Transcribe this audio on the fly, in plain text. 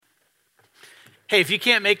Hey, if you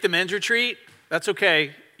can't make the men's retreat, that's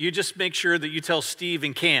okay. You just make sure that you tell Steve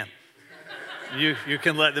and Cam. You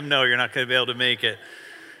can let them know you're not going to be able to make it.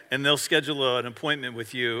 And they'll schedule an appointment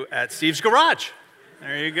with you at Steve's garage.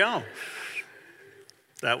 There you go.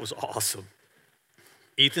 That was awesome.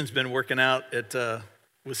 Ethan's been working out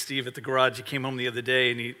with Steve at the garage. He came home the other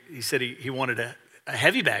day and he said he wanted a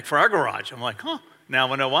heavy bag for our garage. I'm like, huh,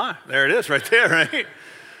 now I know why. There it is right there, right?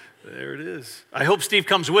 There it is. I hope Steve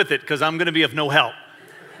comes with it because I'm going to be of no help.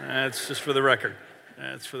 That's just for the record.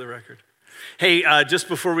 That's for the record. Hey, just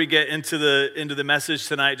before we get into the message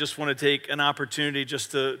tonight, just want to take an opportunity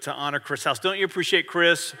just to honor Chris House. Don't you appreciate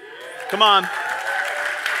Chris? Come on.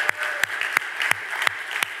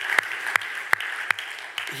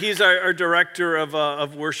 He's our director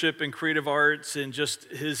of worship and creative arts, and just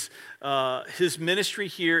his ministry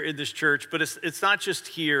here in this church. But it's not just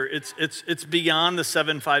here; it's beyond the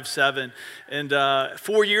 757. And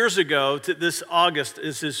 4 years ago, this August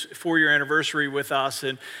is his 4-year anniversary with us.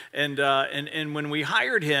 And when we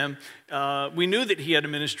hired him, we knew that he had a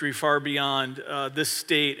ministry far beyond this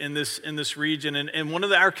state and this region. And one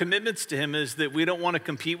of our commitments to him is that we don't want to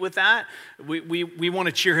compete with that. We want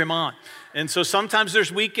to cheer him on. And so sometimes there's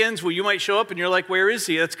weekends where you might show up and you're like, where is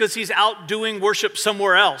he? That's because he's out doing worship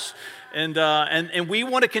somewhere else. And we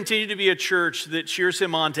want to continue to be a church that cheers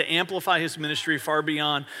him on to amplify his ministry far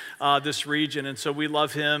beyond this region. And so we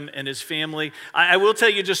love him and his family. I will tell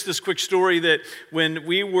you just this quick story that when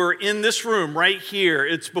we were in this room right here,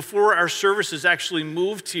 it's before our services actually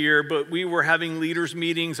moved here, but we were having leaders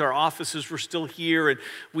meetings. Our offices were still here, and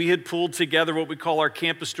we had pulled together what we call our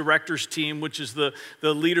campus directors team, which is the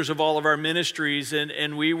leaders of all of our ministries.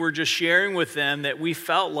 And we were just sharing with them that we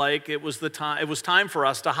felt like it was time for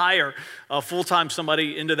us to hire full-time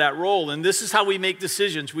somebody into that role. And this is how we make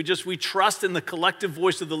decisions. We trust in the collective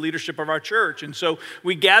voice of the leadership of our church. And so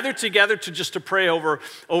we gathered together to pray over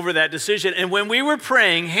that decision. And when we were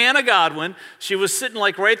praying, Hannah Godwin, she was sitting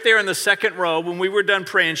like right there in the second row. When we were done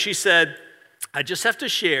praying, she said, I just have to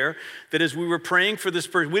share that as we were praying for this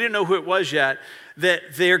person, we didn't know who it was yet, that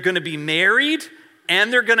they're going to be married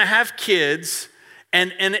and they're going to have kids.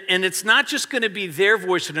 And it's not just going to be their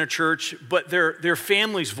voice in our church, but their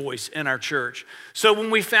family's voice in our church. So when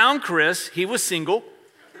we found Chris, he was single,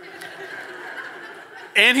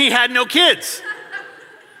 and he had no kids.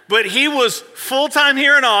 But he was full-time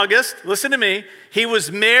here in August. Listen to me. He was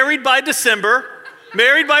married by December,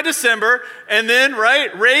 and then,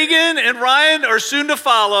 right, Reagan and Ryan are soon to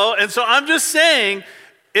follow. And so I'm just saying,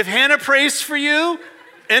 if Hannah prays for you,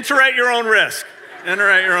 enter at your own risk. Enter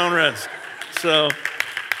at your own risk. So,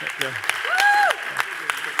 yeah,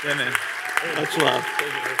 man. Much love.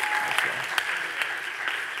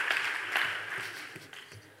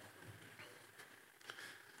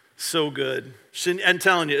 So good. I'm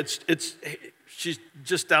telling you, she's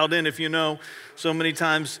just dialed in. If you know, so many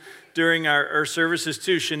times during our services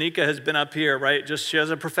too, Shanika has been up here, right? She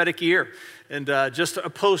has a prophetic ear. And just a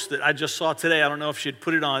post that I just saw today, I don't know if she'd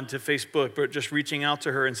put it on to Facebook, but just reaching out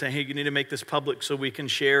to her and saying, hey, you need to make this public so we can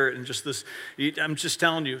share it. And just this, I'm just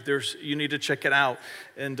telling you, you need to check it out.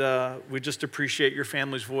 And we just appreciate your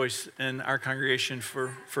family's voice in our congregation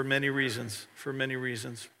for many reasons,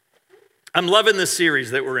 I'm loving this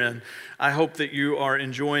series that we're in. I hope that you are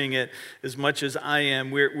enjoying it as much as I am.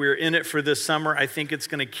 We're in it for this summer. I think it's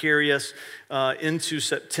going to carry us into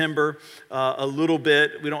September a little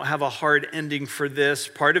bit. We don't have a hard ending for this.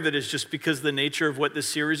 Part of it is just because of the nature of what this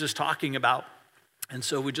series is talking about. And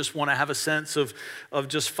so we just want to have a sense of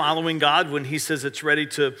just following God when he says it's ready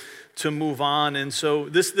to move on. And so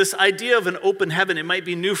this idea of an open heaven, it might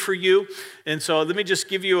be new for you. And so let me just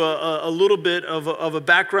give you a little bit of a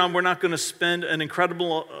background. We're not going to spend an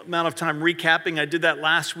incredible amount of time recapping. I did that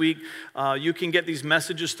last week. You can get these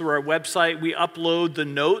messages through our website. We upload the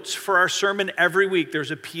notes for our sermon every week.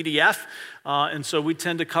 There's a PDF. And so we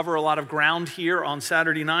tend to cover a lot of ground here on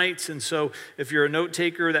Saturday nights. And so if you're a note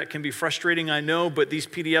taker, that can be frustrating, I know, but these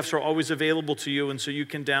PDFs are always available to you. And so you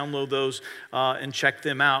can download those and check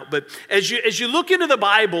them out. But as you look into the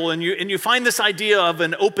Bible and you find this idea of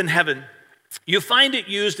an open heaven, you find it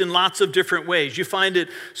used in lots of different ways. You find it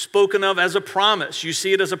spoken of as a promise. You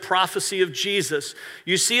see it as a prophecy of Jesus.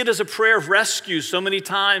 You see it as a prayer of rescue so many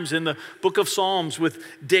times in the book of Psalms with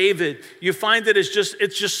David. You find that it's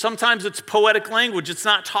just sometimes it's poetic language. It's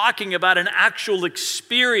not talking about an actual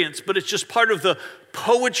experience, but it's just part of the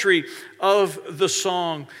poetry of the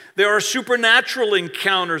song. There are supernatural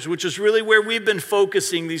encounters, which is really where we've been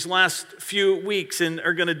focusing these last few weeks and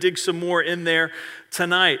are going to dig some more in there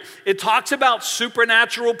tonight. It talks about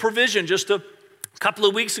supernatural provision, just to couple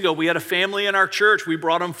of weeks ago, we had a family in our church. We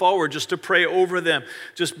brought them forward just to pray over them,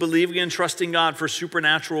 just believing and trusting God for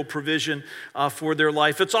supernatural provision for their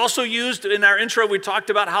life. It's also used in our intro. We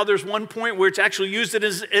talked about how there's one point where it's actually used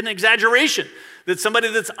as an exaggeration, that somebody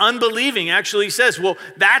that's unbelieving actually says, well,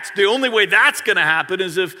 that's the only way that's going to happen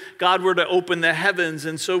is if God were to open the heavens.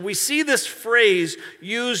 And so we see this phrase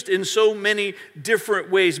used in so many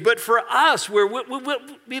different ways. But for us, where what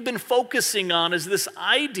we've been focusing on is this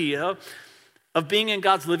idea of being in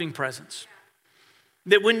God's living presence.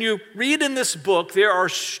 That when you read in this book, there are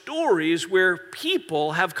stories where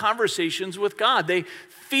people have conversations with God. They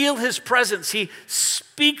feel his presence. He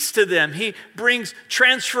speaks to them. He brings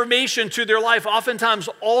transformation to their life, oftentimes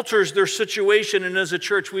alters their situation. And as a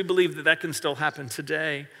church, we believe that that can still happen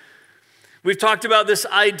today. We've talked about this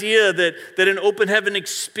idea that an open heaven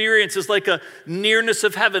experience is like a nearness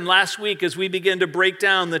of heaven last week as we began to break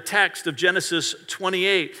down the text of Genesis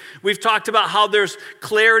 28. We've talked about how there's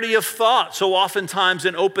clarity of thought so oftentimes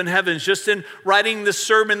in open heavens. Just in writing this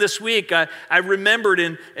sermon this week, I remembered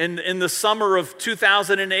in the summer of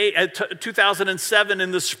 2007,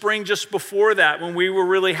 in the spring just before that, when we were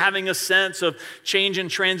really having a sense of change and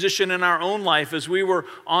transition in our own life as we were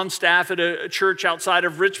on staff at a church outside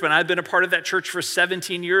of Richmond. I'd been a part of that church for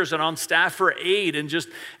 17 years and on staff for 8, and just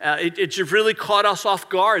it just really caught us off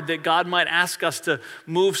guard that God might ask us to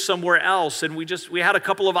move somewhere else. And we had a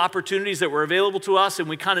couple of opportunities that were available to us, and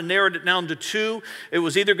we kind of narrowed it down to 2. It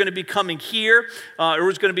was either going to be coming here or it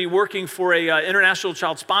was going to be working for a international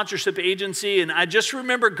child sponsorship agency. And I just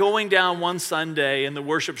remember going down one Sunday in the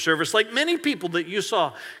worship service, like many people that you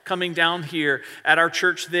saw coming down here at our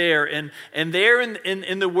church there, and there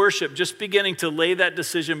in the worship, just beginning to lay that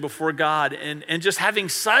decision before God. And just having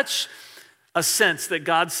such a sense that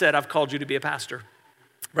God said, I've called you to be a pastor,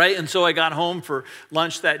 right? And so I got home for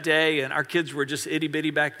lunch that day, and our kids were just itty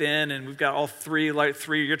bitty back then, and we've got all three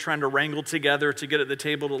you're trying to wrangle together to get at the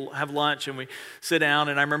table to have lunch, and we sit down,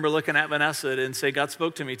 and I remember looking at Vanessa and say, God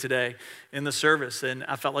spoke to me today in the service, and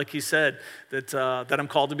I felt like he said that I'm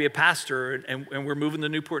called to be a pastor, and we're moving to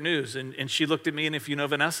Newport News. And she looked at me, and if you know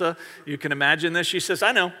Vanessa, you can imagine this. She says,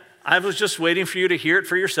 I know. I was just waiting for you to hear it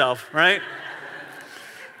for yourself, right?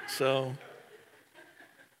 So,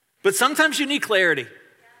 but sometimes you need clarity.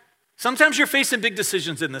 Sometimes you're facing big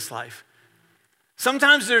decisions in this life.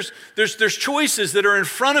 Sometimes there's choices that are in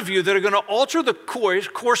front of you that are going to alter the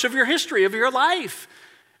course of your history, of your life.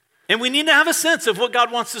 And we need to have a sense of what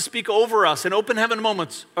God wants to speak over us, and open heaven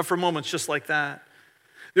moments are for moments just like that.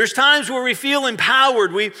 There's times where we feel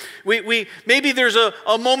empowered. Maybe there's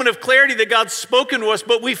a moment of clarity that God's spoken to us,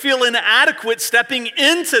 but we feel inadequate stepping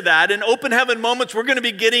into that. In open heaven moments, we're going to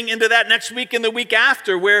be getting into that next week and the week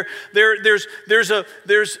after, where there's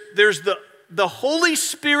the Holy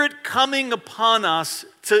Spirit coming upon us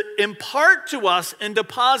to impart to us and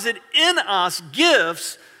deposit in us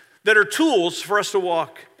gifts that are tools for us to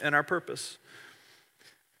walk in our purpose.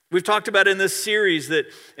 We've talked about in this series that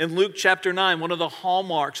in Luke chapter 9, one of the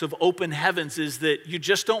hallmarks of open heavens is that you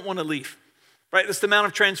just don't want to leave, right? That's the Mount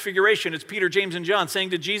of Transfiguration. It's Peter, James, and John saying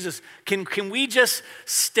to Jesus, can we just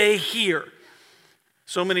stay here?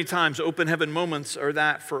 So many times open heaven moments are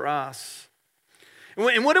that for us.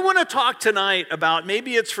 And what I want to talk tonight about,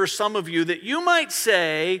 maybe it's for some of you that you might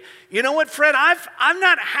say, you know what, Fred, I've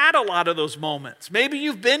not had a lot of those moments. Maybe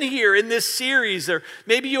you've been here in this series, or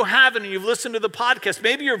maybe you haven't and you've listened to the podcast.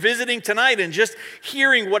 Maybe you're visiting tonight and just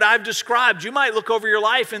hearing what I've described. You might look over your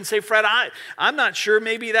life and say, Fred, I'm not sure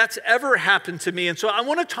maybe that's ever happened to me. And so I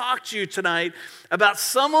want to talk to you tonight about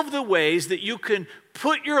some of the ways that you can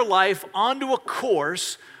put your life onto a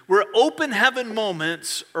course where open heaven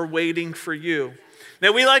moments are waiting for you.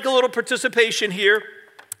 Now, we like a little participation here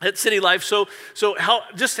at City Life, so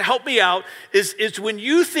just to help me out, is when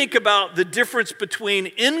you think about the difference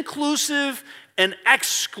between inclusive and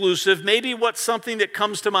exclusive, maybe what's something that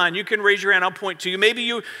comes to mind. You can raise your hand, I'll point to you. Maybe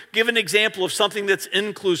you give an example of something that's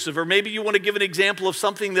inclusive, or maybe you want to give an example of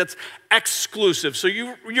something that's exclusive. So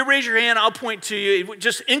you raise your hand, I'll point to you.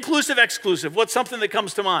 Just inclusive, exclusive. What's something that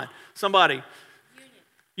comes to mind? Somebody?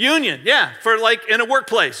 Union, yeah, for like in a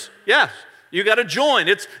workplace, yes. You got to join.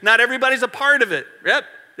 It's not everybody's a part of it. Yep,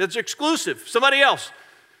 it's exclusive. Somebody else.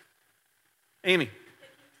 Amy.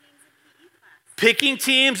 Picking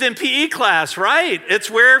teams in PE class, right?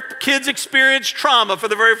 It's where kids experience trauma for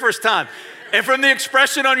the very first time. And from the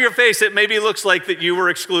expression on your face, it maybe looks like that you were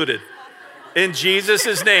excluded. In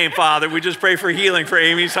Jesus' name, Father, we just pray for healing for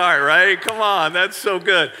Amy's heart, right? Come on, that's so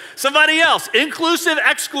good. Somebody else. Inclusive,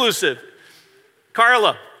 exclusive.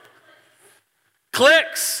 Carla.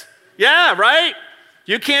 Clicks. Yeah, right?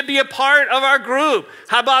 You can't be a part of our group.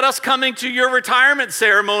 How about us coming to your retirement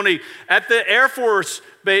ceremony at the Air Force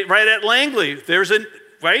base, right at Langley?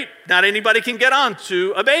 Right? Not anybody can get on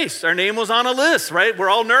to a base. Our name was on a list, right? We're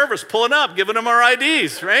all nervous, pulling up, giving them our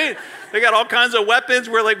IDs, right? They got all kinds of weapons.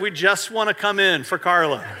 We're like, we just want to come in for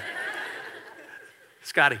Carla.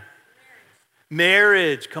 Scotty.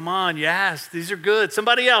 Marriage, come on, yes, these are good.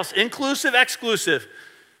 Somebody else, inclusive, exclusive.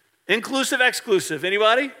 Inclusive, exclusive,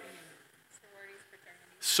 anybody?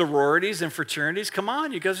 Sororities and fraternities, come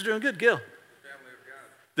on, you guys are doing good. Gil.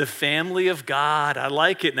 The family of God, I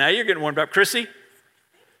like it. Now you're getting warmed up. Chrissy?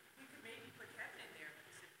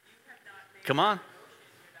 Come on.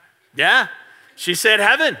 Yeah, she said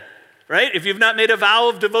heaven. Right? If you've not made a vow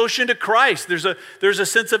of devotion to Christ, there's a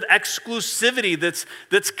sense of exclusivity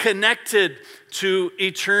that's connected to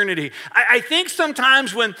eternity. I think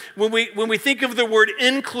sometimes when we think of the word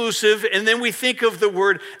inclusive and then we think of the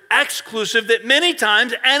word exclusive, that many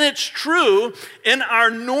times, and it's true, in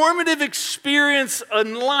our normative experience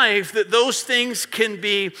in life, that those things can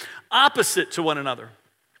be opposite to one another.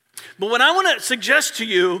 But what I want to suggest to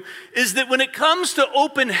you is that when it comes to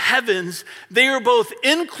open heavens, they are both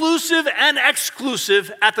inclusive and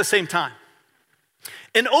exclusive at the same time.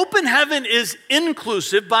 An open heaven is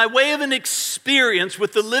inclusive by way of an experience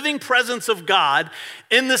with the living presence of God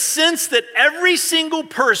in the sense that every single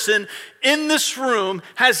person in this room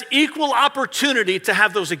has equal opportunity to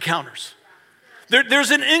have those encounters.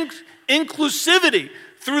 There's an inclusivity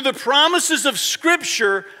through the promises of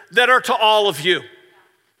Scripture that are to all of you.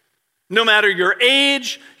 No matter your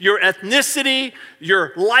age, your ethnicity,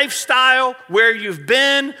 your lifestyle, where you've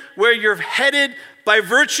been, where you're headed, by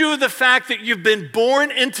virtue of the fact that you've been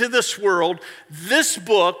born into this world, this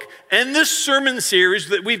book and this sermon series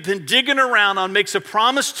that we've been digging around on makes a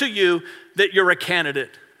promise to you that you're a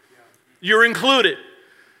candidate. You're included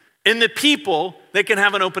in the people that can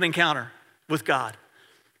have an open encounter with God.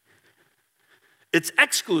 It's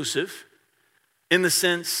exclusive in the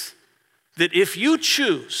sense that if you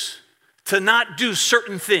choose to not do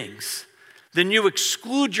certain things, then you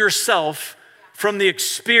exclude yourself from the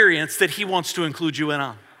experience that he wants to include you in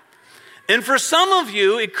on. And for some of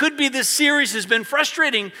you, it could be this series has been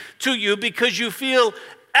frustrating to you because you feel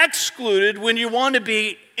excluded when you want to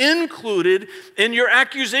be included, and your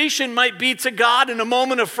accusation might be to God in a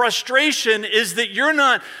moment of frustration is that you're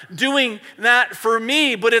not doing that for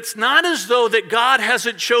me, but it's not as though that God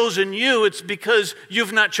hasn't chosen you, it's because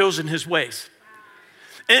you've not chosen his ways.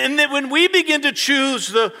 And that when we begin to choose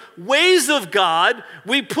the ways of God,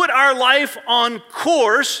 we put our life on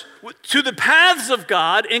course to the paths of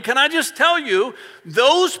God. And can I just tell you,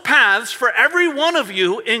 those paths for every one of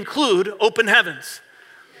you include open heavens.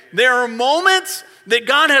 There are moments that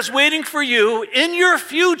God has waiting for you in your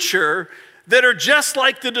future that are just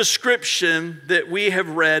like the description that we have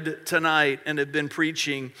read tonight and have been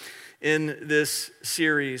preaching in this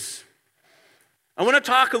series. I want to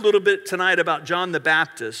talk a little bit tonight about John the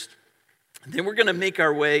Baptist. Then we're going to make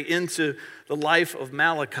our way into the life of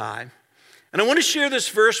Malachi. And I want to share this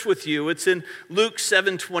verse with you. It's in Luke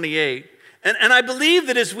 7:28. And I believe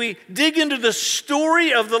that as we dig into the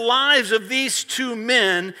story of the lives of these two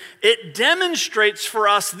men, it demonstrates for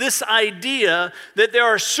us this idea that there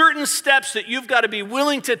are certain steps that you've got to be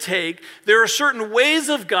willing to take. There are certain ways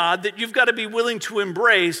of God that you've got to be willing to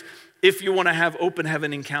embrace if you want to have open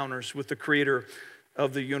heaven encounters with the creator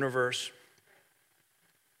of the universe.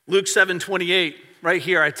 Luke 7:28, right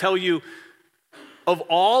here, I tell you, of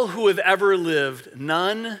all who have ever lived,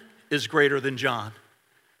 none is greater than John.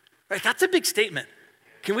 Right, that's a big statement.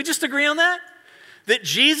 Can we just agree on that? That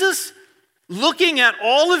Jesus, looking at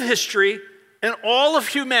all of history and all of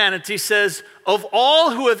humanity, says, of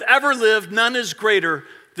all who have ever lived, none is greater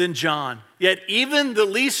than John. Yet even the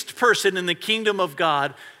least person in the kingdom of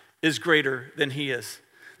God is greater than he is.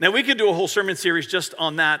 Now, we could do a whole sermon series just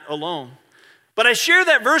on that alone. But I share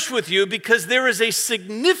that verse with you because there is a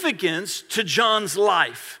significance to John's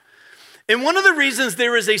life. And one of the reasons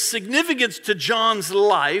there is a significance to John's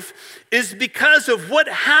life is because of what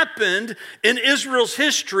happened in Israel's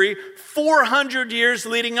history 400 years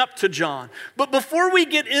leading up to John. But before we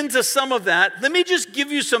get into some of that, let me just give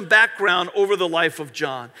you some background over the life of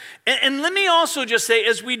John. And let me also just say,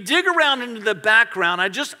 as we dig around into the background,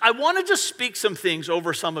 I want to just speak some things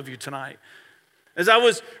over some of you tonight. As I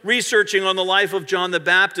was researching on the life of John the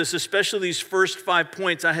Baptist, especially these first 5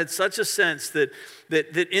 points, I had such a sense that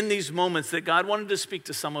in these moments that God wanted to speak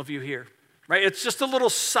to some of you here, right? It's just a little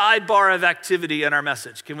sidebar of activity in our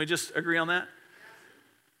message. Can we just agree on that?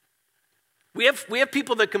 We have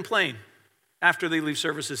people that complain after they leave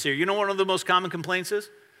services here. You know what one of the most common complaints is?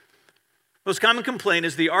 Most common complaint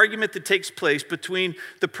is the argument that takes place between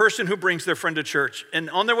the person who brings their friend to church. And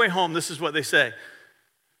on their way home, this is what they say.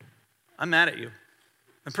 I'm mad at you.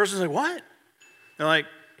 And the person's like, what? They're like,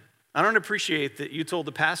 I don't appreciate that you told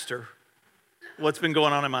the pastor what's been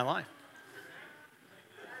going on in my life.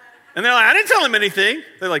 And they're like, I didn't tell him anything.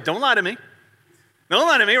 They're like, don't lie to me. Don't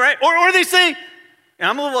lie to me, right? Or they say,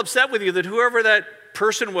 I'm a little upset with you that whoever that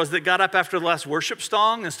person was that got up after the last worship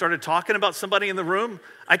song and started talking about somebody in the room,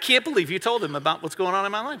 I can't believe you told him about what's going on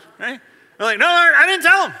in my life, right? They're like, no, I didn't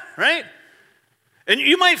tell him, right? And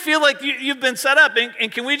you might feel like you've been set up. And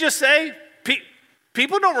can we just say,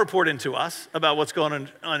 people don't report into us about what's going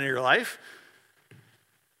on in your life.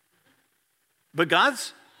 But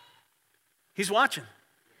He's watching.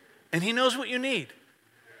 And He knows what you need.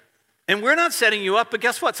 And we're not setting you up, but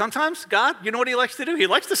guess what? Sometimes God, you know what He likes to do? He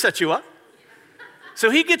likes to set you up. So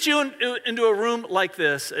He gets you into a room like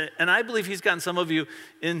this, and I believe He's gotten some of you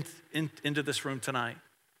into this room tonight.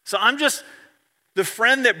 So I'm just, the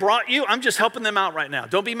friend that brought you, I'm just helping them out right now.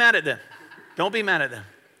 Don't be mad at them. Don't be mad at them.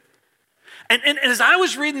 And as I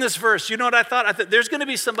was reading this verse, you know what I thought? I thought there's going to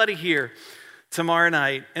be somebody here tomorrow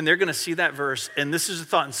night, and they're going to see that verse, and this is a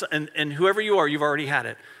thought, and whoever you are, you've already had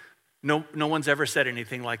it. No one's ever said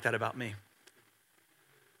anything like that about me.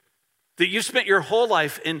 That you've spent your whole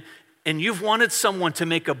life and you've wanted someone to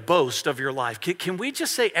make a boast of your life. Can we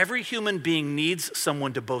just say every human being needs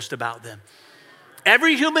someone to boast about them?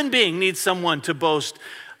 Every human being needs someone to boast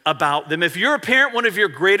about them. If you're a parent, one of your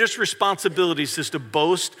greatest responsibilities is to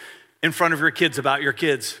boast in front of your kids about your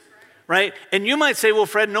kids, right? And you might say, well,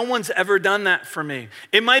 Fred, no one's ever done that for me.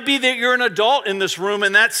 It might be that you're an adult in this room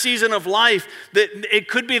in that season of life, that it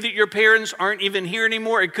could be that your parents aren't even here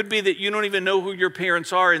anymore. It could be that you don't even know who your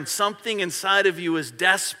parents are, and something inside of you is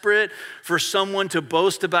desperate for someone to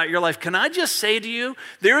boast about your life. Can I just say to you,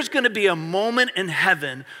 there's going to be a moment in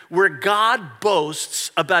heaven where God boasts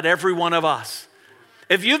about every one of us.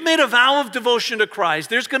 If you've made a vow of devotion to Christ,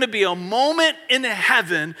 there's going to be a moment in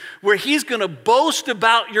heaven where He's going to boast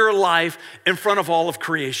about your life in front of all of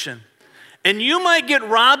creation. And you might get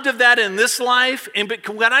robbed of that in this life, but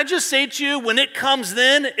can I just say to you, when it comes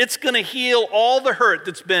then, it's going to heal all the hurt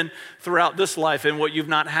that's been throughout this life and what you've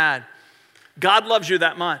not had. God loves you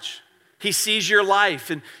that much. He sees your life.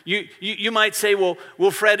 And you might say, well,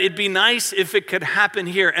 Fred, it'd be nice if it could happen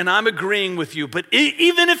here. And I'm agreeing with you. But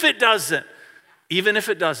even if it doesn't,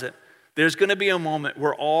 there's going to be a moment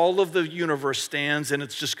where all of the universe stands, and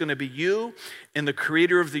it's just going to be you and the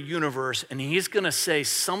creator of the universe, and He's going to say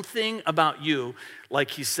something about you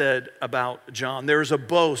like He said about John. There's a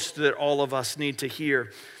boast that all of us need to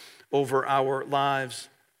hear over our lives.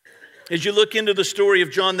 As you look into the story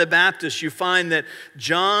of John the Baptist, you find that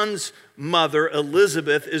John's mother,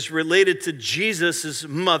 Elizabeth, is related to Jesus'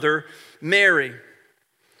 mother, Mary.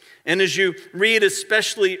 And as you read,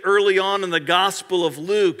 especially early on in the Gospel of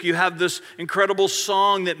Luke, you have this incredible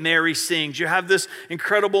song that Mary sings. You have this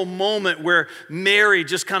incredible moment where Mary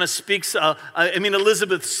just kind of speaks,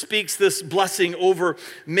 Elizabeth speaks this blessing over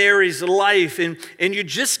Mary's life. And you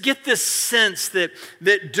just get this sense that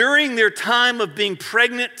during their time of being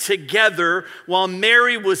pregnant together, while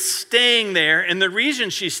Mary was staying there, and the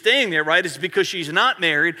reason she's staying there, right, is because she's not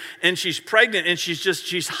married and she's pregnant and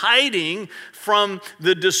she's hiding from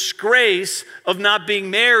the disgrace of not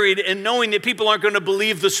being married and knowing that people aren't going to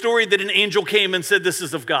believe the story that an angel came and said this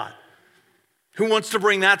is of God. Who wants to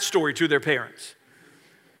bring that story to their parents?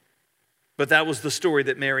 But that was the story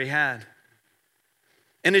that Mary had.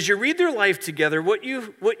 And as you read their life together, what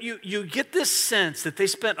you get this sense that they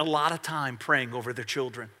spent a lot of time praying over their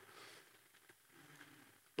children.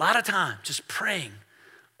 A lot of time just praying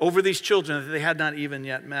over these children that they had not even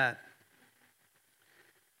yet met.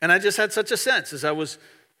 And I just had such a sense as I was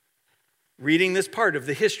reading this part of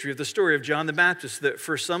the history of the story of John the Baptist that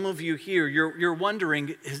for some of you here, you're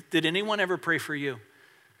wondering, did anyone ever pray for you?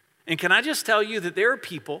 And can I just tell you that there are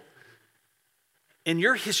people in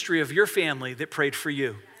your history of your family that prayed for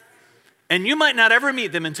you. And you might not ever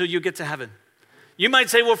meet them until you get to heaven. You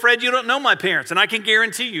might say, well, Fred, you don't know my parents. And I can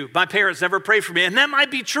guarantee you, my parents never prayed for me. And that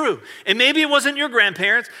might be true. And maybe it wasn't your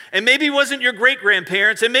grandparents. And maybe it wasn't your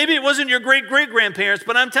great-grandparents. And maybe it wasn't your great-great-grandparents.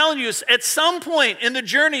 But I'm telling you, at some point in the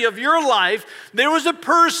journey of your life, there was a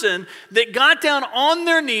person that got down on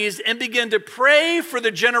their knees and began to pray for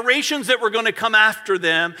the generations that were going to come after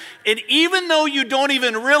them. And even though you don't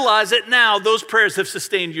even realize it now, those prayers have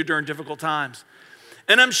sustained you during difficult times.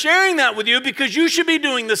 And I'm sharing that with you because you should be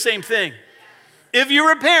doing the same thing. If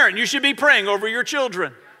you're a parent, you should be praying over your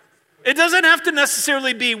children. It doesn't have to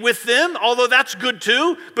necessarily be with them, although that's good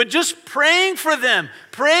too, but just praying for them,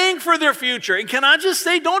 praying for their future. And can I just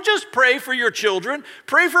say, don't just pray for your children,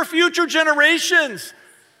 pray for future generations.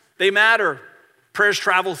 They matter. Prayers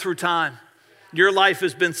travel through time. Your life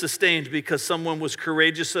has been sustained because someone was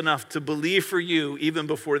courageous enough to believe for you even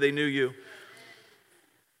before they knew you.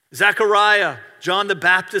 Zechariah, John the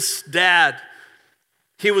Baptist's dad,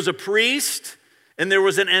 he was a priest, and there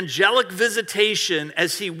was an angelic visitation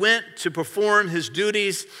as he went to perform his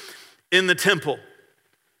duties in the temple.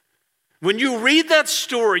 When you read that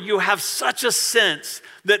story, you have such a sense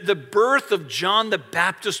that the birth of John the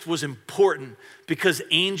Baptist was important because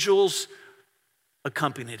angels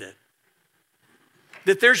accompanied it.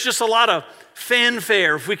 That there's just a lot of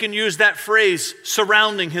fanfare, if we can use that phrase,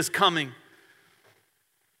 surrounding his coming.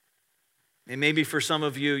 And maybe for some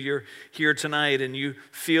of you, you're here tonight and you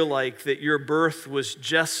feel like that your birth was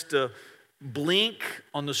just a blink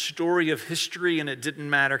on the story of history and it didn't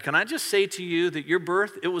matter. Can I just say to you that your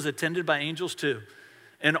birth, it was attended by angels too.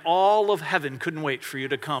 And all of heaven couldn't wait for you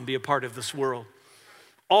to come be a part of this world.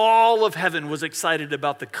 All of heaven was excited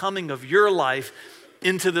about the coming of your life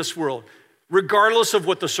into this world, regardless of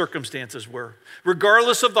what the circumstances were,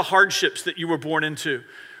 regardless of the hardships that you were born into,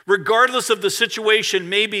 regardless of the situation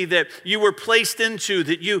maybe that you were placed into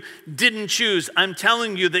that you didn't choose. I'm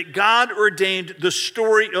telling you that God ordained the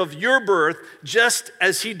story of your birth just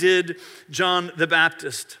as he did John the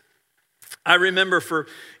Baptist. I remember for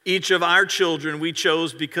each of our children we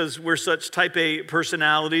chose, because we're such type A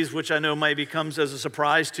personalities, which I know maybe comes as a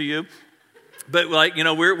surprise to you. But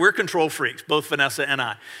we're control freaks, both Vanessa and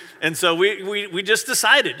I. And so we just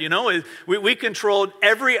decided, we controlled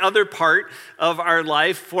every other part of our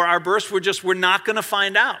life for our births. We're not going to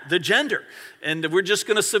find out the gender. And we're just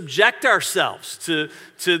going to subject ourselves to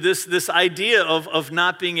this idea of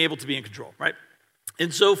not being able to be in control, right?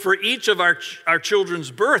 And so for each of our children's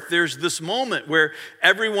birth, there's this moment where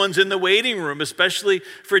everyone's in the waiting room, especially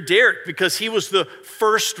for Derek, because he was the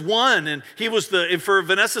first one. And he was for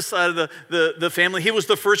Vanessa's side of the family, he was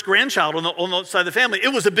the first grandchild on the side of the family.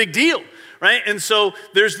 It was a big deal, right? And so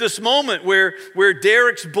there's this moment where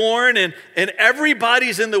Derek's born and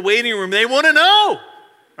everybody's in the waiting room. They want to know,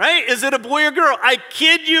 right? Is it a boy or girl? I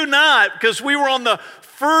kid you not, because we were on the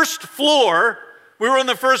first floor.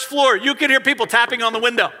 You could hear people tapping on the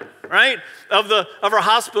window, right, of our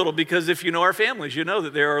hospital, because if you know our families, you know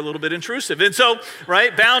that they are a little bit intrusive. And so,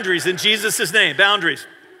 right, boundaries in Jesus' name, boundaries.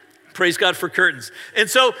 Praise God for curtains. And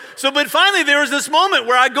so, but finally there was this moment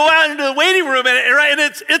where I go out into the waiting room and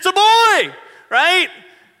it's a boy, right?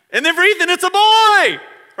 And then for Ethan, it's a boy,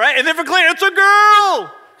 right? And then for Claire, it's a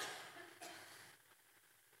girl.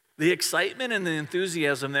 The excitement and the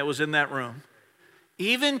enthusiasm that was in that room,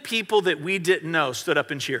 even people that we didn't know stood up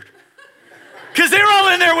and cheered. Because they were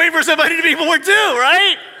all in there waiting for somebody to be born too,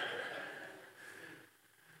 right?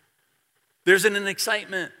 There's an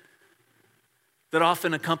excitement that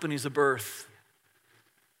often accompanies a birth.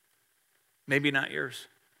 Maybe not yours.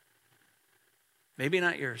 Maybe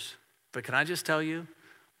not yours. But can I just tell you,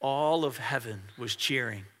 all of heaven was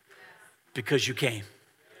cheering because you came.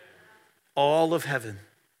 All of heaven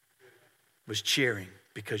was cheering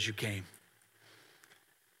because you came.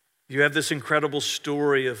 You have this incredible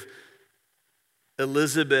story of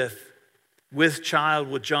Elizabeth with child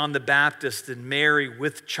with John the Baptist and Mary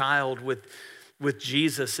with child with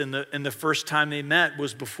Jesus. And the first time they met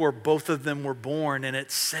was before both of them were born. And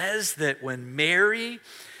it says that when Mary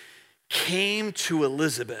came to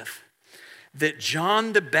Elizabeth, that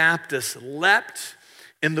John the Baptist leapt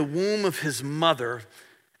in the womb of his mother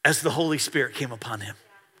as the Holy Spirit came upon him.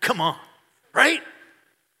 Come on, right?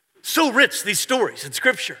 So rich, these stories in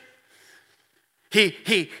Scripture.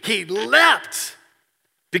 He leapt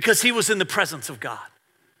because he was in the presence of God.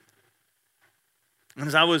 And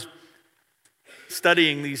as I was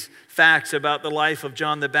studying these facts about the life of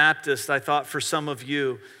John the Baptist, I thought for some of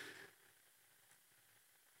you,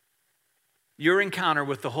 your encounter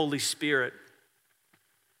with the Holy Spirit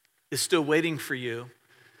is still waiting for you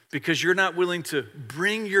because you're not willing to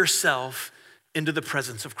bring yourself into the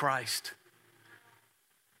presence of Christ.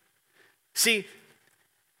 See,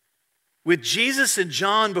 with Jesus and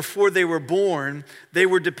John before they were born, they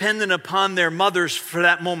were dependent upon their mothers for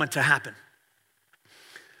that moment to happen.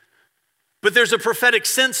 But there's a prophetic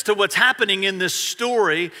sense to what's happening in this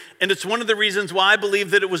story, and it's one of the reasons why I believe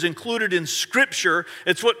that it was included in Scripture.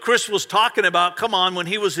 It's what Chris was talking about, come on, when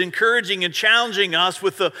he was encouraging and challenging us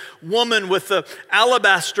with the woman with the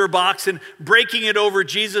alabaster box and breaking it over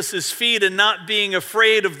Jesus' feet and not being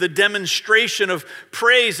afraid of the demonstration of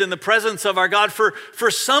praise in the presence of our God. For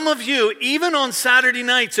some of you, even on Saturday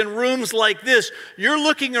nights in rooms like this, you're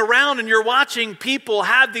looking around and you're watching people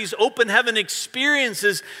have these open heaven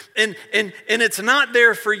experiences, and it's not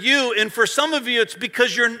there for you. And for some of you, it's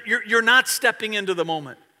because you're not stepping into the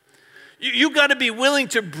moment. You got to be willing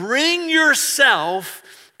to bring yourself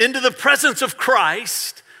into the presence of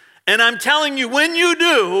Christ. And I'm telling you, when you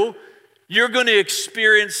do, you're going to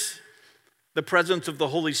experience the presence of the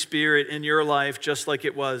Holy Spirit in your life, just like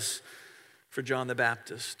it was for John the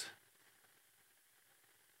Baptist.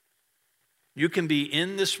 You can be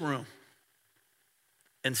in this room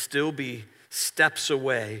and still be steps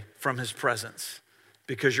away from his presence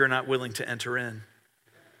because you're not willing to enter in.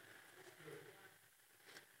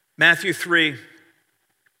 Matthew 3,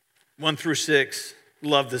 1 through 6.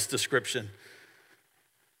 Love this description.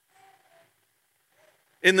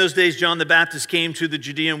 In those days, John the Baptist came to the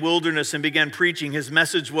Judean wilderness and began preaching. His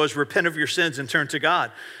message was, repent of your sins and turn to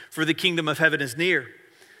God, for the kingdom of heaven is near.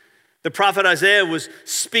 The prophet Isaiah was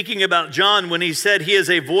speaking about John when he said, he is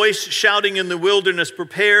a voice shouting in the wilderness,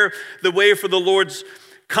 prepare the way for the Lord's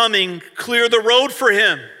coming, clear the road for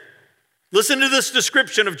him. Listen to this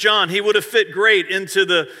description of John. He would have fit great into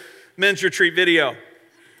the men's retreat video.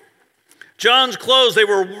 John's clothes, they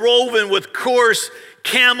were woven with coarse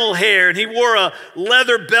camel hair, and he wore a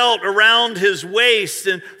leather belt around his waist,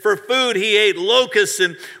 and for food he ate locusts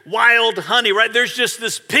and wild honey, right? There's just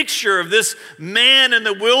this picture of this man in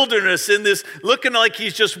the wilderness in this looking like he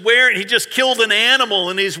just killed an animal,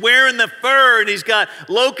 and he's wearing the fur, and he's got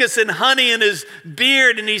locusts and honey in his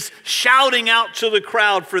beard, and he's shouting out to the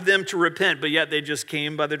crowd for them to repent, but yet they just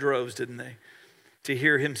came by the droves, didn't they, to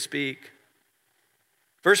hear him speak.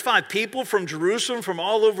 Verse 5, people from Jerusalem, from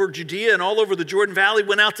all over Judea and all over the Jordan Valley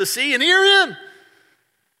went out to see and hear him.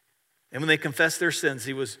 And when they confessed their sins,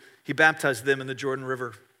 he baptized them in the Jordan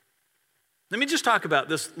River. Let me just talk about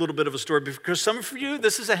this little bit of a story, because some of you,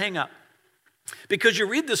 this is a hang up. Because you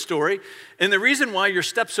read this story, and the reason why you're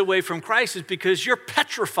steps away from Christ is because you're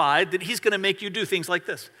petrified that he's going to make you do things like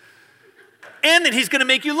this. And that he's going to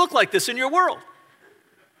make you look like this in your world.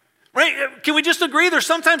 Right? Can we just agree there's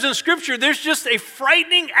sometimes in Scripture, there's just a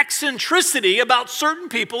frightening eccentricity about certain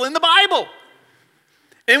people in the Bible.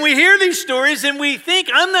 And we hear these stories and we think,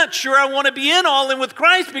 I'm not sure I want to be in all in with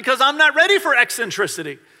Christ because I'm not ready for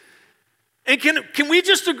eccentricity. And can we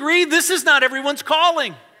just agree this is not everyone's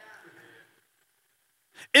calling?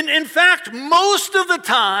 And in fact, most of the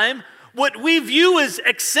time, what we view as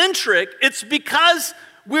eccentric, it's because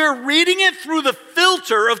we're reading it through the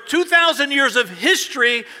filter of 2,000 years of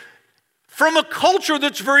history from a culture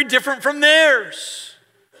that's very different from theirs.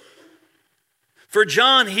 For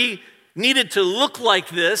John, he needed to look like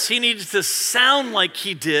this. He needed to sound like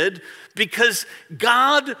he did because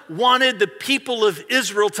God wanted the people of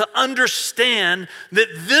Israel to understand that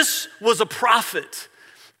this was a prophet.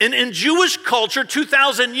 And in Jewish culture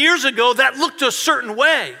 2,000 years ago, that looked a certain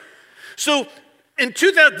way. So in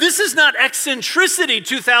 2000, this is not eccentricity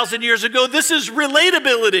 2,000 years ago. This is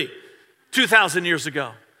relatability 2,000 years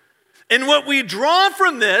ago. And what we draw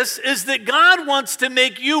from this is that God wants to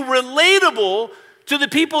make you relatable to the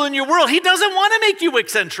people in your world. He doesn't want to make you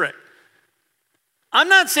eccentric. I'm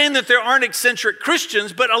not saying that there aren't eccentric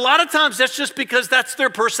Christians, but a lot of times that's just because that's their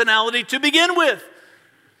personality to begin with.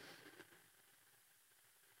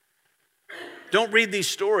 Don't read these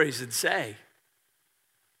stories and say,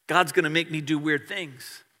 God's going to make me do weird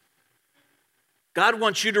things. God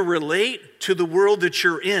wants you to relate to the world that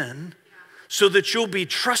you're in so that you'll be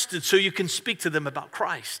trusted so you can speak to them about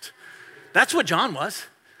Christ. That's what John was.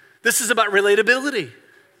 This is about relatability.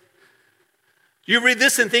 You read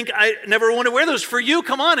this and think, I never want to wear those. For you,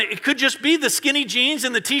 come on, it could just be the skinny jeans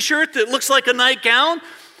and the t-shirt that looks like a nightgown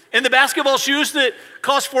and the basketball shoes that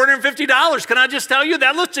cost $450. Can I just tell you,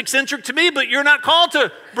 that looks eccentric to me, but you're not called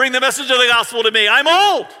to bring the message of the gospel to me. I'm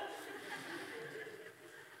old.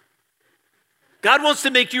 God wants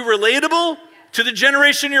to make you relatable to the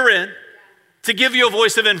generation you're in, to give you a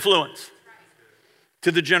voice of influence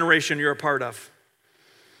to the generation you're a part of.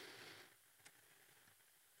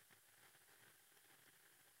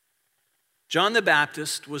 John the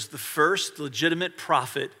Baptist was the first legitimate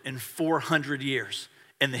prophet in 400 years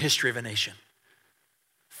in the history of a nation.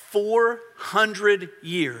 400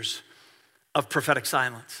 years of prophetic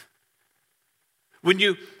silence. When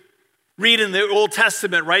you read in the Old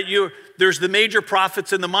Testament, right, there's the major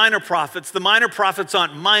prophets and the minor prophets. The minor prophets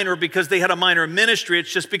aren't minor because they had a minor ministry.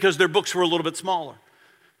 It's just because their books were a little bit smaller.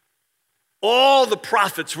 All the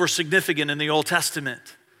prophets were significant in the Old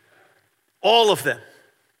Testament. All of them.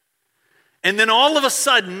 And then all of a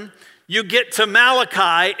sudden, you get to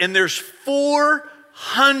Malachi, and there's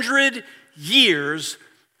 400 years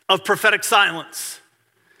of prophetic silence.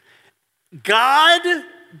 God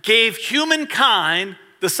gave humankind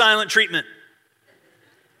the silent treatment.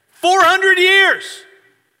 400 years,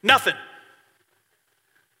 nothing.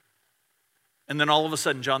 And then all of a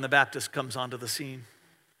sudden, John the Baptist comes onto the scene.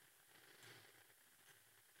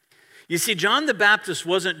 You see, John the Baptist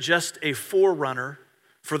wasn't just a forerunner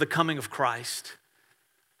for the coming of Christ.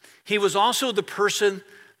 He was also the person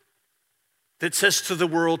that says to the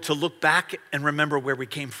world to look back and remember where we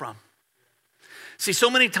came from. See,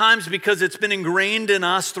 so many times, because it's been ingrained in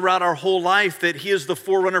us throughout our whole life that he is the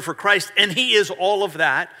forerunner for Christ, and he is all of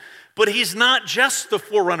that, but he's not just the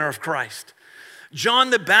forerunner of Christ.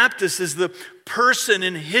 John the Baptist is the person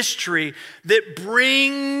in history that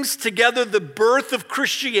brings together the birth of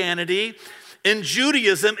Christianity and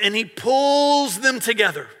Judaism, and he pulls them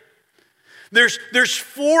together. There's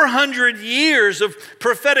 400 years of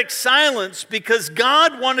prophetic silence because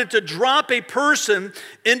God wanted to drop a person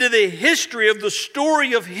into the history of the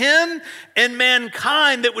story of him and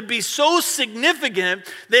mankind that would be so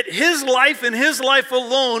significant that his life and his life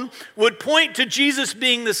alone would point to Jesus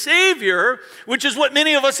being the Savior, which is what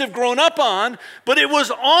many of us have grown up on, but it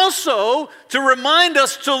was also to remind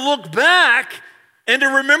us to look back and to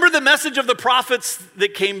remember the message of the prophets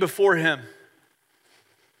that came before him.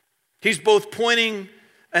 He's both pointing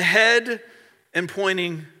ahead and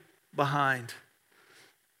pointing behind.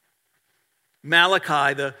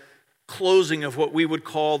 Malachi, the closing of what we would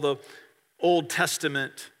call the Old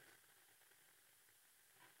Testament.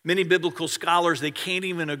 Many biblical scholars, they can't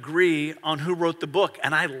even agree on who wrote the book,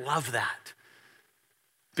 and I love that.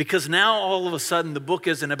 Because now all of a sudden the book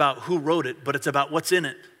isn't about who wrote it, but it's about what's in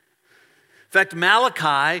it. In fact,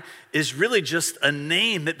 Malachi is really just a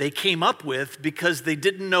name that they came up with because they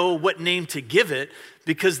didn't know what name to give it,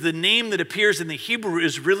 because the name that appears in the Hebrew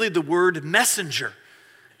is really the word messenger.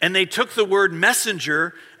 And they took the word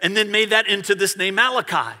messenger and then made that into this name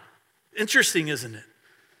Malachi. Interesting, isn't it?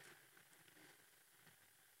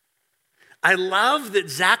 I love that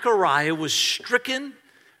Zechariah was stricken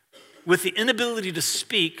with the inability to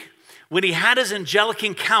speak when he had his angelic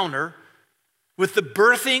encounter with the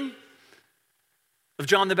birthing of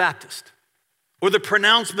John the Baptist, or the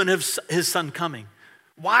pronouncement of his son coming.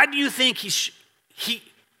 Why do you think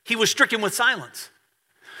he was stricken with silence?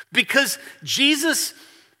 Because Jesus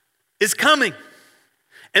is coming.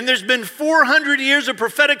 And there's been 400 years of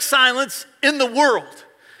prophetic silence in the world.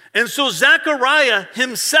 And so Zechariah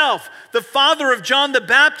himself, the father of John the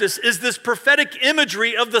Baptist, is this prophetic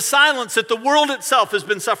imagery of the silence that the world itself has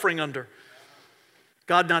been suffering under.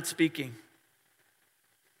 God not speaking.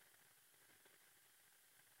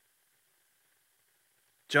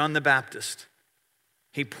 John the Baptist,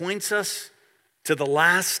 he points us to the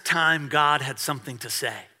last time God had something to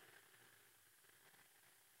say.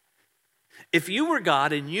 If you were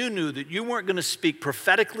God and you knew that you weren't going to speak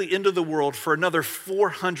prophetically into the world for another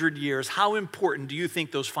 400 years, how important do you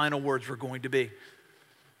think those final words were going to be?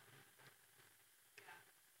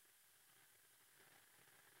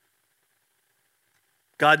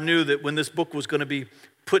 God knew that when this book was going to be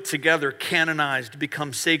put together, canonized,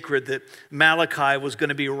 become sacred, that Malachi was going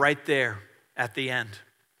to be right there at the end.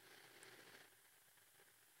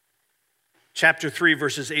 Chapter 3,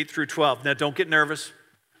 verses 8 through 12. Now, don't get nervous.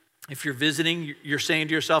 If you're visiting, you're saying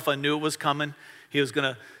to yourself, I knew it was coming. He was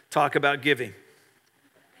going to talk about giving.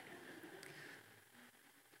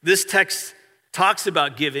 This text talks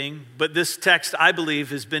about giving, but this text, I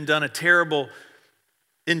believe, has been done a terrible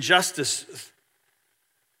injustice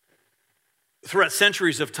throughout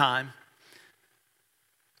centuries of time,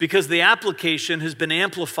 because the application has been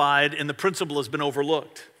amplified and the principle has been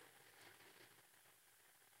overlooked.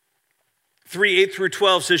 3, 8 through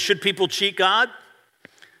 12 says, should people cheat God?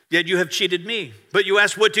 Yet you have cheated me. But you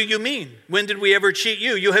ask, what do you mean? When did we ever cheat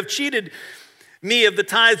you? You have cheated me of the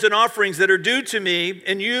tithes and offerings that are due to me,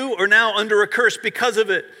 and you are now under a curse because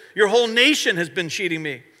of it. Your whole nation has been cheating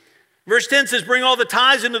me. Verse 10 says, bring all the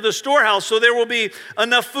tithes into the storehouse so there will be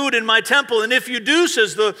enough food in my temple. And if you do,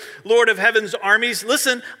 says the Lord of heaven's armies,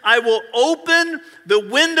 listen, I will open the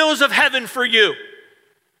windows of heaven for you.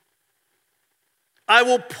 I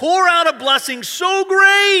will pour out a blessing so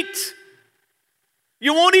great,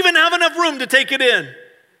 you won't even have enough room to take it in.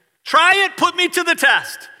 Try it, put me to the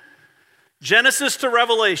test. Genesis to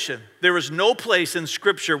Revelation, there is no place in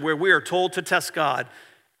Scripture where we are told to test God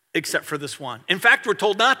except for this one. In fact, we're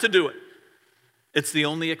told not to do it. It's the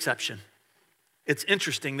only exception. It's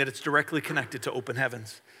interesting that it's directly connected to open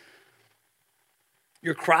heavens.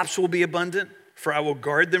 Your crops will be abundant, for I will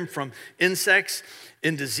guard them from insects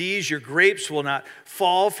and disease. Your grapes will not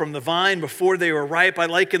fall from the vine before they are ripe. I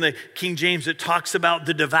like in the King James, it talks about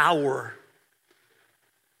the devourer.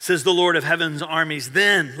 Says the Lord of heaven's armies.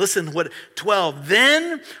 Then, listen what, 12,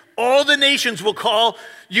 then all the nations will call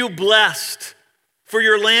you blessed, for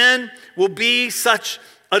your land will be such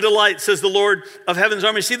a delight, says the Lord of heaven's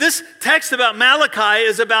armies. See, this text about Malachi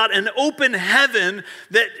is about an open heaven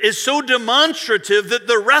that is so demonstrative that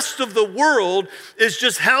the rest of the world is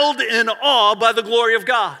just held in awe by the glory of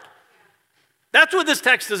God. That's what this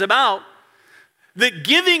text is about. The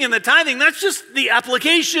giving and the tithing, that's just the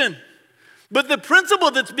application. But the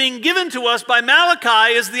principle that's being given to us by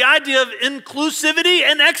Malachi is the idea of inclusivity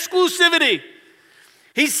and exclusivity.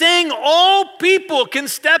 He's saying all people can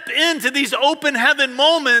step into these open heaven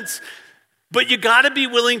moments, but you got to be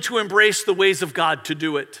willing to embrace the ways of God to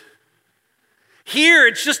do it. Here,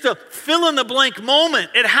 it's just a fill in the blank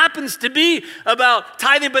moment. It happens to be about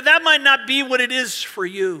tithing, but that might not be what it is for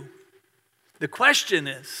you. The question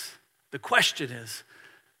is,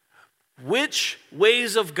 which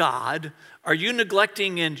ways of God are you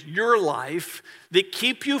neglecting in your life that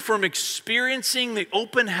keep you from experiencing the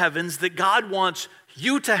open heavens that God wants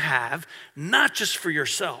you to have, not just for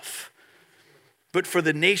yourself, but for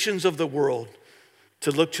the nations of the world to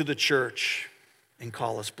look to the church and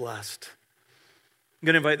call us blessed? I'm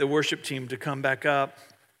going to invite the worship team to come back up.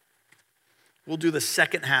 We'll do the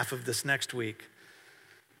second half of this next week.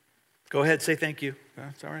 Go ahead, say thank you.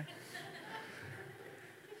 It's all right.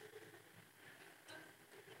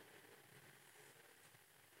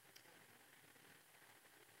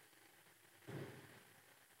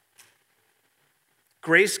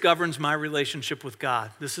 Grace governs my relationship with God.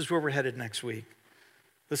 This is where we're headed next week.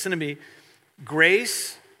 Listen to me.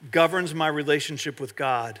 Grace governs my relationship with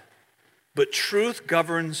God, but truth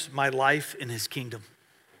governs my life in His kingdom.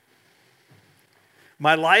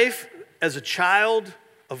 My life as a child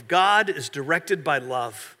of God is directed by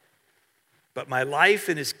love, but my life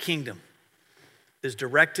in His kingdom is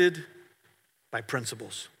directed by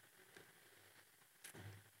principles.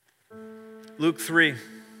 Luke 3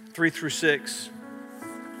 through 6.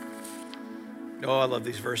 Oh, I love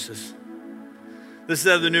these verses. This is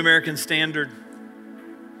out of the New American Standard.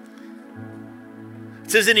 It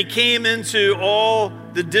says, and he came into all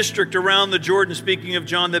the district around the Jordan, speaking of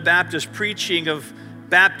John the Baptist, preaching of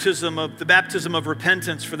the baptism of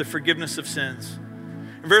repentance for the forgiveness of sins.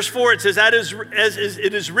 In verse 4, it says, as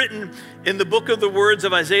it is written in the book of the words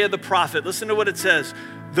of Isaiah the prophet. Listen to what it says.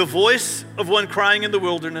 The voice of one crying in the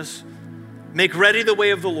wilderness, make ready the way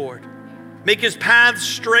of the Lord. Make his paths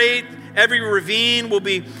straight. Every ravine will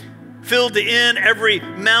be filled in. Every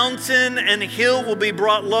mountain and hill will be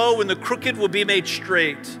brought low, and the crooked will be made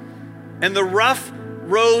straight. And the rough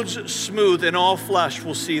roads smooth, and all flesh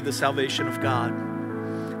will see the salvation of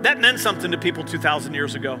God. That meant something to people 2,000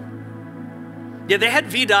 years ago. Yeah, they had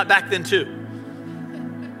VDOT back then too.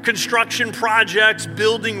 Construction projects,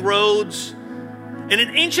 building roads. And in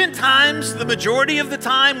ancient times, the majority of the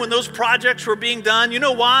time when those projects were being done, you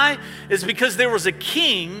know why? It's because there was a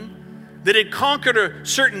king that had conquered a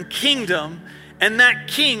certain kingdom, and that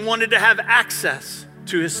king wanted to have access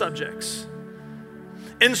to his subjects.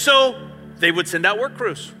 And so they would send out work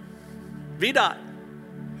crews, VDOT.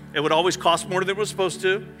 It would always cost more than it was supposed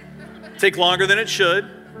to, take longer than it should,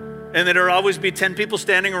 and then there would always be 10 people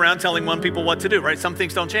standing around telling one people what to do, right? Some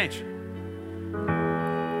things don't change.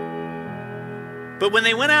 But when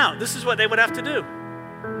they went out, this is what they would have to do.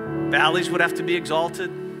 Valleys would have to be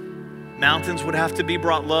exalted. Mountains would have to be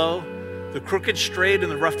brought low. The crooked straight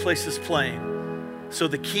and the rough places plain. So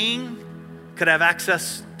the king could have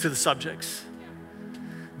access to the subjects.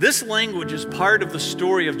 This language is part of the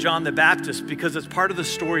story of John the Baptist because it's part of the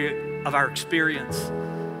story of our experience.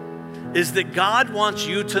 Is that God wants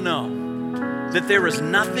you to know that there is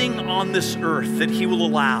nothing on this earth that he will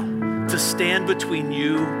allow to stand between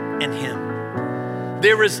you and him.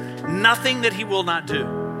 There is nothing that he will not do.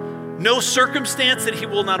 No circumstance that he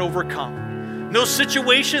will not overcome. No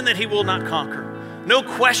situation that he will not conquer. No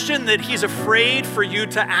question that he's afraid for you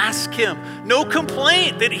to ask him. No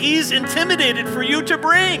complaint that he's intimidated for you to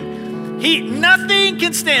bring. Nothing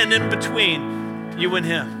can stand in between you and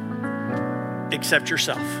him except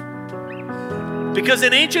yourself. Because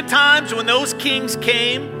in ancient times when those kings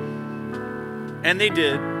came, and they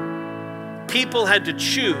did, people had to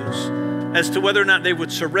choose as to whether or not they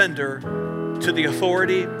would surrender to the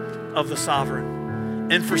authority of the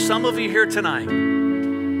sovereign. And for some of you here tonight,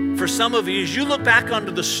 for some of you, as you look back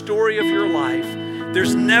onto the story of your life,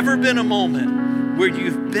 there's never been a moment where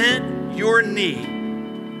you've bent your knee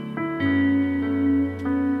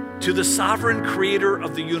to the sovereign creator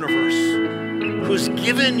of the universe, who's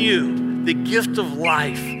given you the gift of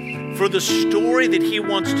life for the story that he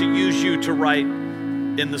wants to use you to write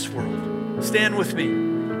in this world. Stand with me.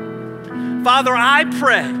 Father, I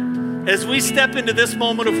pray as we step into this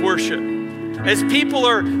moment of worship, as people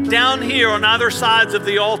are down here on either sides of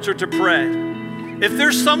the altar to pray, if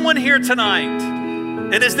there's someone here tonight,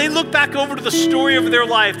 and as they look back over to the story of their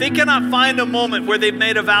life, they cannot find a moment where they've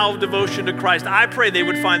made a vow of devotion to Christ, I pray they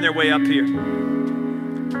would find their way up here.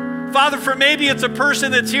 Father, for maybe it's a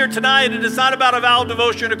person that's here tonight and it's not about a vow of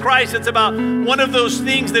devotion to Christ, it's about one of those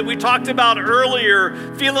things that we talked about earlier,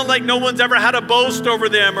 feeling like no one's ever had a boast over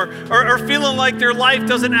them, or feeling like their life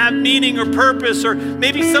doesn't have meaning or purpose, or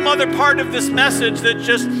maybe some other part of this message that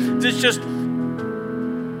just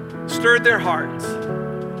stirred their hearts.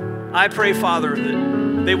 I pray, Father,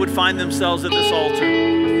 that they would find themselves at this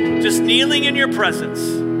altar, just kneeling in your presence,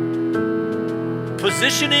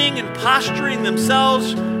 positioning and posturing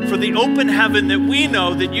themselves for the open heaven that we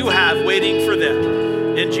know that you have waiting for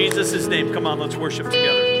them. In Jesus' name, come on, let's worship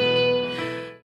together.